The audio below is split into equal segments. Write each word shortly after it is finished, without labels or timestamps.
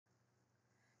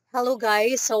Hello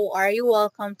guys, how are you?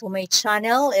 Welcome to my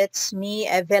channel. It's me,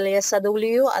 Evelia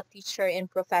Sadullo, a teacher in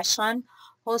profession,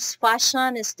 whose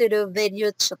passion is to do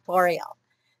video tutorial.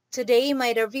 Today,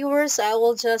 my dear viewers, I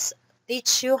will just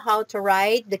teach you how to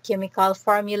write the chemical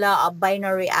formula of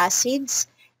binary acids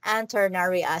and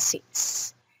ternary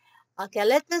acids. Okay,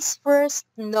 let us first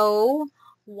know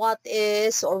what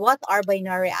are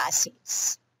binary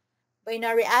acids.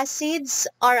 Binary acids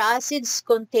are acids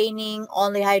containing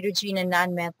only hydrogen and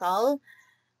nonmetal,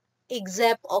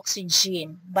 except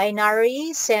oxygen.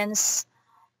 Binary since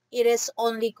it is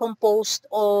only composed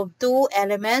of two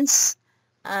elements,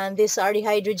 and these are the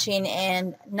hydrogen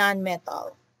and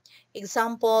nonmetal.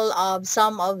 Example of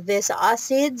some of these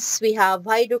acids, we have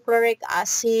hydrochloric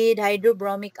acid,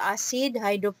 hydrobromic acid,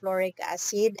 hydrofluoric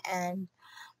acid, and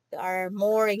there are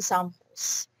more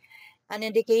examples. An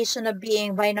indication of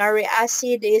being binary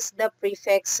acid is the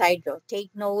prefix hydro. Take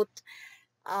note,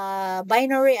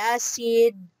 binary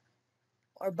acid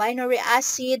or binary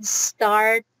acids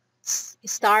start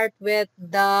with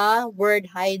the word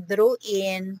hydro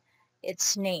in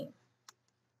its name.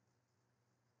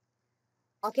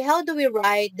 Okay, how do we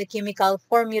write the chemical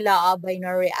formula of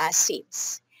binary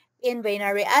acids? In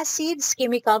binary acids,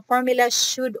 chemical formula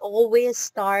should always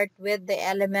start with the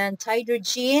element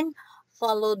hydrogen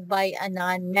followed by a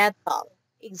non-metal,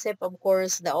 except of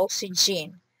course the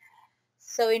oxygen.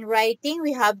 So in writing,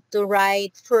 we have to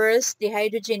write first the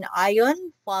hydrogen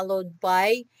ion followed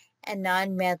by a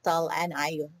non-metal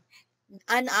anion.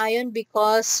 Anion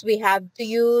because we have to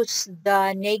use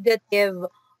the negative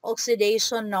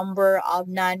oxidation number of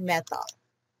non-metal.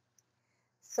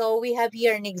 So we have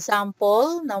here an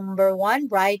example. Number 1,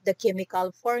 write the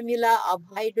chemical formula of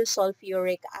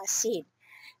hydrosulfuric acid.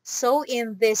 So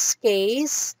in this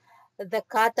case, the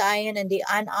cation and the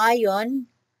anion,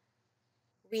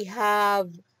 we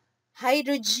have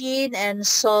hydrogen and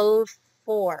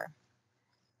sulfur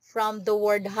from the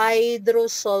word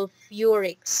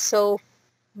hydrosulfuric. So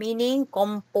meaning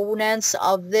components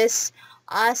of this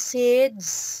acid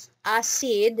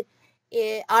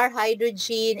are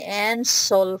hydrogen and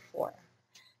sulfur.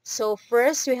 So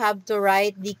first we have to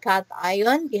write the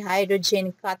cation, the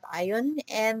hydrogen cation,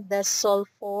 and the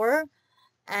sulfur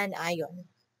anion,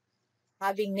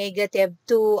 having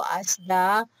 -2 as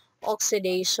the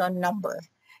oxidation number.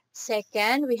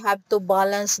 Second, we have to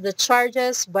balance the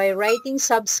charges by writing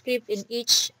subscript in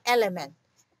each element.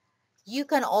 You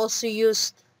can also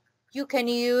use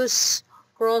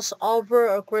crossover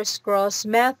or crisscross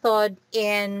method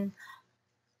in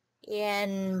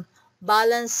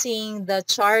balancing the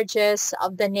charges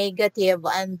of the negative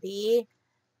and the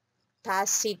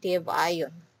positive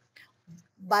ion.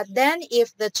 But then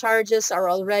if the charges are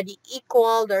already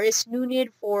equal, there is no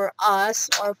need for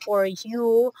us or for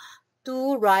you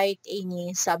to write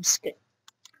any subscript.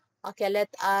 Okay, let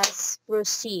us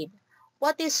proceed.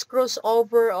 What is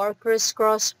crossover or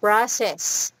crisscross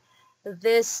process?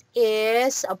 This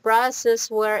is a process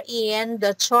wherein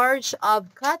the charge of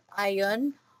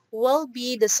cation will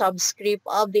be the subscript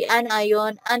of the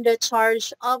anion and the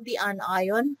charge of the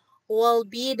anion will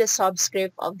be the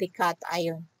subscript of the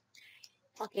cation.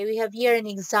 Okay, we have here an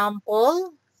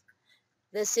example.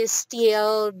 This is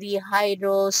still the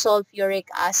hydrosulfuric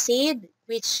acid,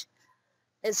 which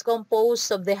is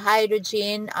composed of the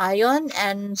hydrogen ion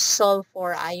and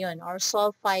sulfur ion or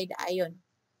sulfide ion.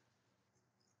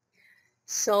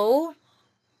 So,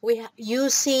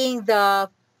 using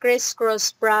the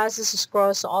crisscross process,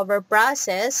 crossover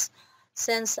process,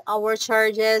 since our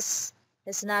charges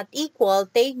is not equal,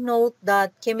 take note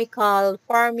that chemical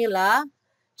formula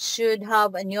should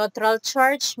have a neutral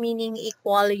charge, meaning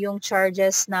equal yung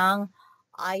charges ng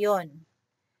ion.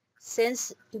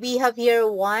 Since we have here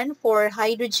 1 for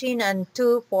hydrogen and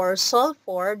 2 for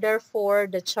sulfur, therefore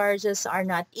the charges are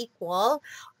not equal.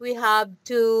 We have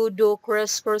to do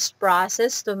crisscross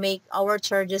process to make our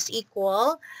charges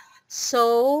equal.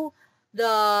 So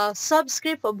the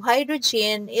subscript of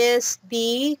hydrogen is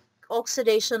the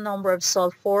oxidation number of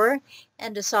sulfur,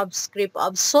 and the subscript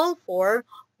of sulfur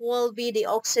will be the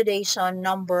oxidation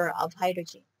number of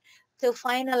hydrogen. To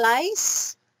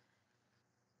finalize,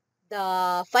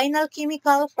 the final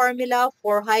chemical formula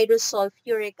for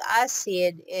hydrosulfuric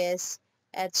acid is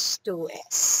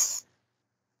H2S.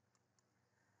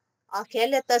 Okay,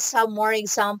 let us have more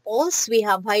examples. We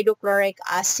have hydrochloric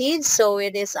acid. So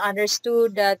it is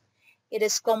understood that it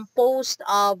is composed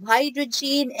of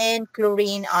hydrogen and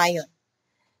chlorine ion.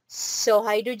 So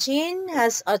hydrogen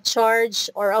has a charge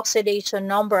or oxidation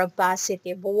number of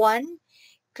 +1.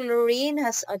 Chlorine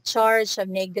has a charge of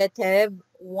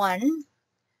 -1.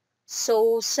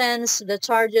 So since the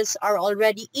charges are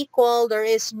already equal, there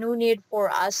is no need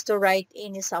for us to write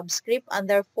any subscript, and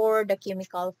therefore the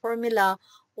chemical formula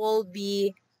will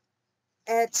be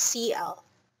HCl.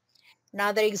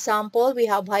 Another example, we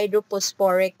have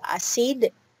hydrophosphoric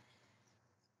acid.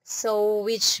 So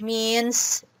which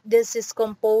means this is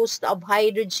composed of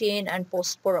hydrogen and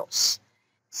phosphorus.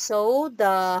 So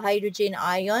the hydrogen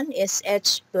ion is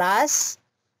H plus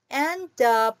and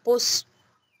the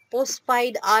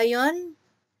phosphide ion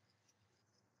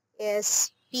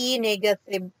is P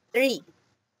negative 3.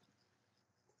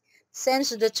 Since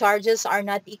the charges are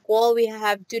not equal, we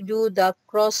have to do the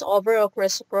crossover or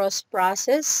crisscross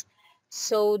process.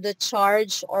 So the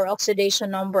charge or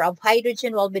oxidation number of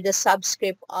hydrogen will be the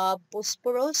subscript of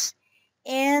phosphorus,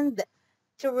 and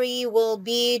 3 will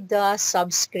be the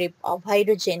subscript of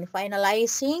hydrogen.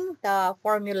 Finalizing, the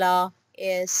formula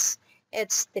is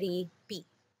H3P.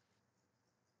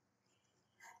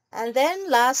 And then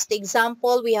last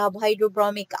example, we have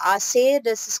hydrobromic acid.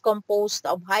 This is composed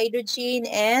of hydrogen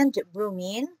and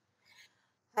bromine.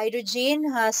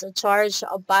 Hydrogen has a charge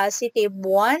of positive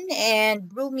 1 and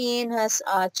bromine has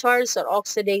a charge or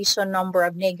oxidation number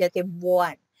of negative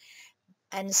 1.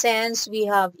 And since we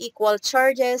have equal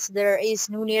charges, there is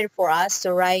no need for us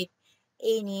to write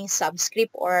any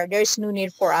subscript, or there's no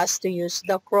need for us to use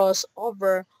the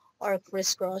crossover or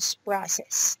crisscross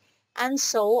process. And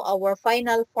so our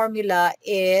final formula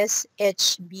is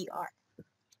HBr.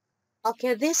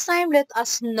 Okay, this time let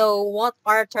us know what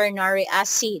are ternary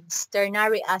acids.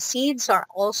 Ternary acids are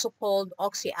also called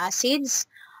oxyacids,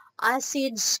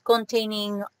 acids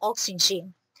containing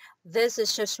oxygen. This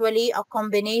is usually a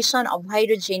combination of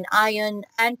hydrogen ion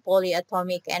and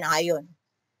polyatomic anion.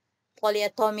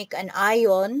 Polyatomic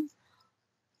anion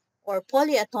or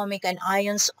polyatomic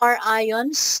anions are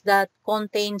ions that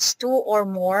contains two or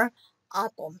more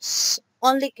atoms,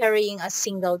 only carrying a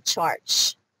single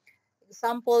charge.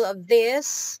 Example of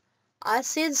this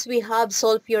acids, we have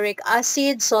sulfuric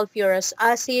acid, sulfurous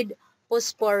acid,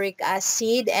 phosphoric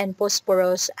acid, and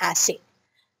phosphorus acid.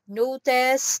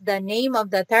 Notice the name of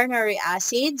the ternary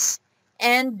acids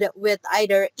and with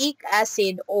either ic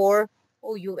acid or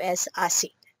OUS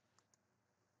acid.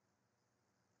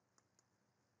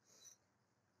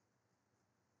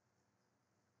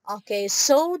 Okay,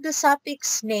 so the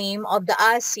suffix name of the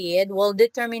acid will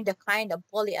determine the kind of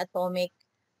polyatomic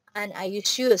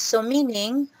anions used. So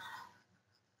meaning,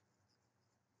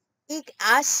 ic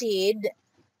acid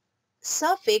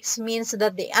suffix means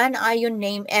that the anion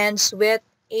name ends with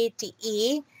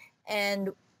ate, and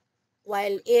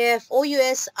while if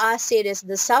OUS acid is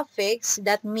the suffix,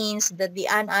 that means that the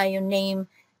anion name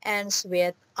ends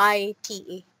with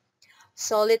ite.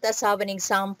 So let us have an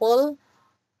example.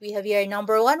 We have here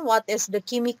number 1, what is the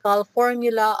chemical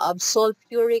formula of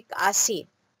sulfuric acid?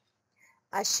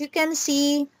 As you can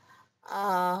see,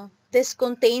 this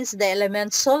contains the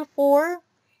element sulfur,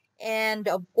 and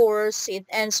of course it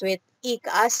ends with ic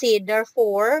acid.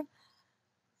 Therefore,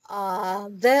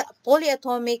 the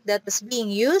polyatomic that is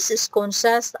being used is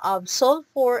consists of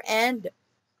sulfur and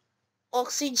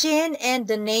oxygen, and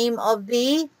the name of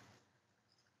the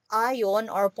ion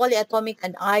or polyatomic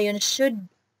and ion should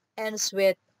ends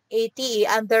with ate,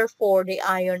 and therefore the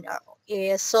ion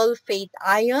is sulfate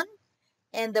ion,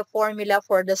 and the formula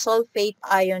for the sulfate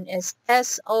ion is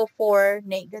SO4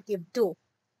 negative 2.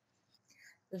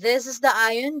 This is the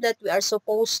ion that we are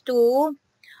supposed to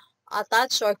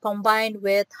attach or combine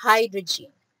with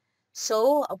hydrogen.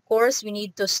 So, of course, we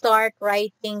need to start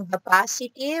writing the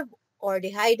positive or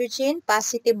the hydrogen,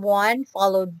 positive 1,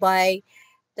 followed by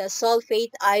the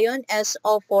sulfate ion,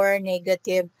 SO4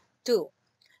 negative 2.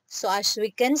 So, as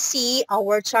we can see,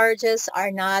 our charges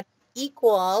are not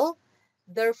equal.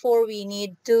 Therefore, we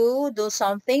need to do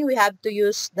something. We have to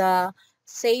use the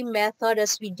same method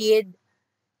as we did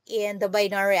in the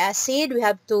binary acid. We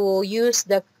have to use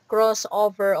the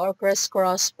crossover or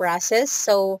crisscross process.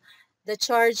 So the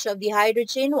charge of the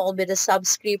hydrogen will be the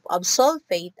subscript of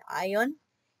sulfate ion,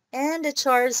 and the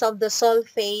charge of the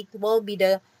sulfate will be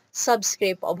the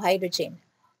subscript of hydrogen.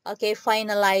 Okay,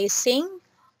 finalizing,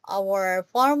 our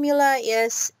formula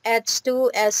is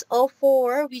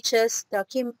H2SO4, which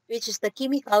is the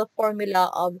chemical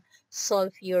formula of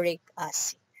sulfuric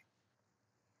acid.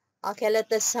 Okay,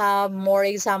 let us have more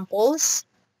examples.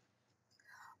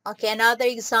 Okay, another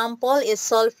example is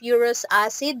sulfurous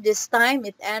acid. This time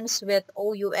it ends with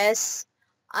OUS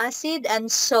acid,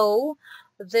 and so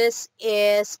this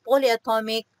is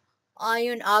polyatomic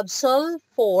ion of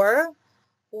sulfur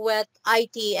with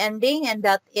IT ending, and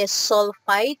that is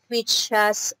sulfite, which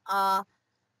has a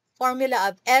formula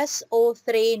of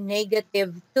SO3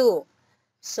 negative 2.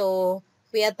 So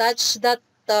We attach that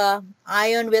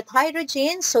ion with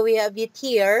hydrogen, so we have it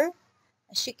here,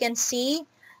 as you can see.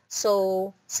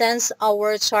 So since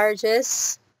our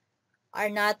charges are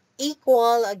not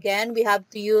equal, again, we have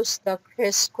to use the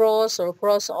crisscross or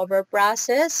crossover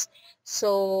process.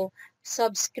 So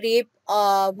subscript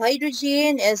of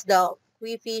hydrogen is the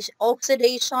coefficient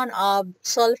oxidation of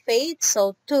sulfate,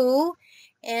 so 2,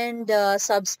 and the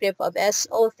subscript of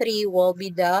SO3 will be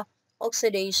the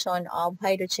oxidation of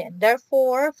hydrogen.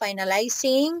 Therefore,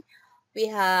 finalizing, we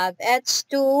have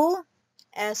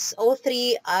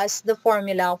H2SO3 as the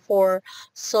formula for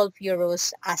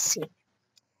sulfurous acid.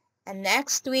 And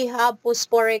next, we have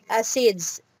phosphoric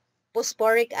acids.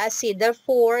 Phosphoric acid,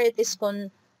 therefore, it is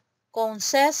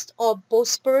consists of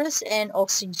phosphorus and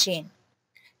oxygen.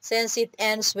 Since it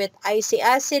ends with IC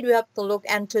acid, we have to look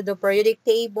into the periodic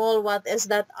table. What is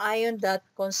that ion that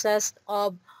consists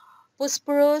of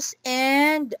phosphorus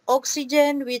and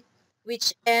oxygen,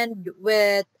 which end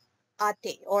with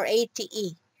ATE or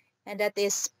ATE? And that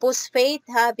is phosphate,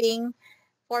 having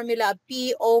formula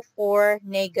PO4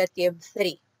 negative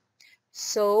 3.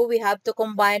 So we have to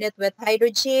combine it with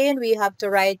hydrogen. We have to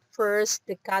write first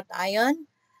the cation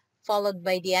followed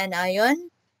by the anion.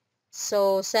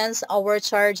 So since our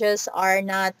charges are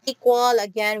not equal,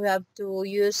 again, we have to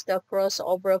use the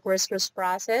crossover crisscross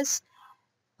process.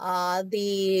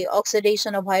 The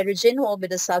oxidation of hydrogen will be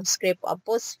the subscript of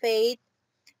phosphate.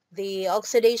 The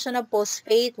oxidation of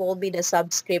phosphate will be the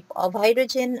subscript of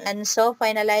hydrogen. And so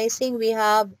finalizing, we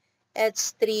have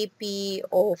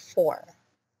H3PO4.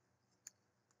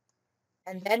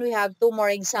 And then we have two more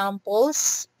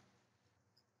examples.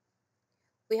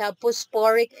 We have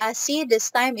phosphoric acid. This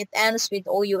time it ends with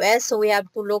OUS. So we have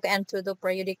to look into the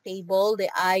periodic table. The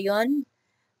ion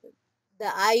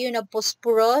of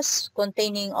phosphorus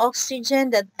containing oxygen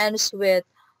that ends with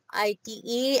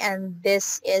ITE. And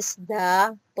this is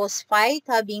the phosphite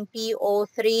having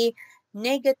PO3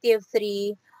 negative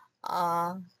 3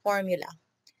 formula.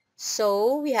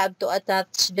 So we have to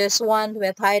attach this one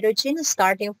with hydrogen,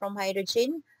 starting from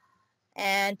hydrogen.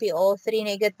 And PO3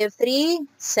 negative 3,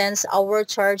 since our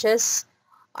charges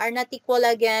are not equal,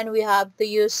 again, we have to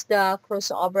use the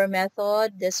crossover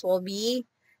method. This will be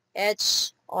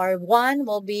H, or 1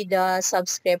 will be the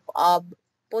subscript of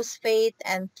phosphate,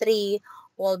 and 3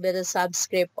 will be the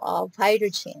subscript of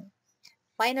hydrogen.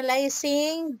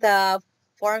 Finalizing, the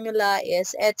formula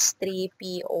is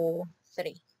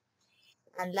H3PO3.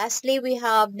 And lastly, we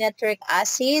have nitric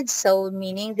acid. So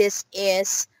meaning this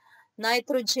is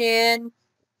nitrogen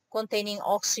containing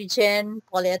oxygen,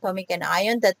 polyatomic, and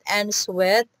ion that ends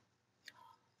with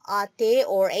ATE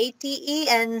or ATE.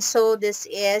 And so this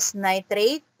is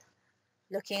nitrate.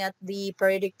 Looking at the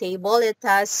periodic table, it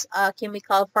has a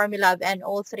chemical formula of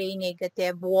NO3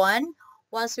 negative 1.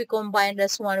 Once we combine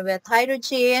this one with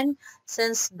hydrogen,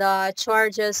 since the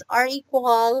charges are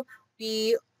equal,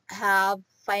 we have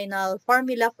final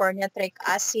formula for nitric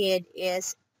acid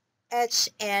is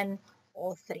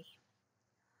HNO3.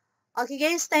 Okay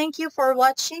guys, thank you for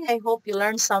watching. I hope you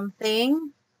learned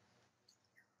something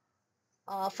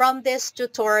from this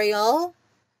tutorial.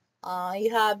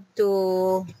 You have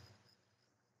to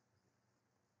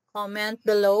comment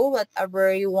below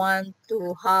whatever you want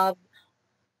to have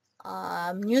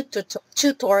new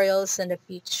tutorials in the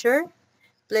future.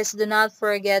 Please do not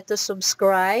forget to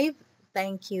subscribe.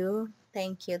 Thank you.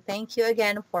 Thank you. Thank you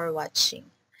again for watching.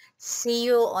 See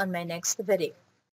you on my next video.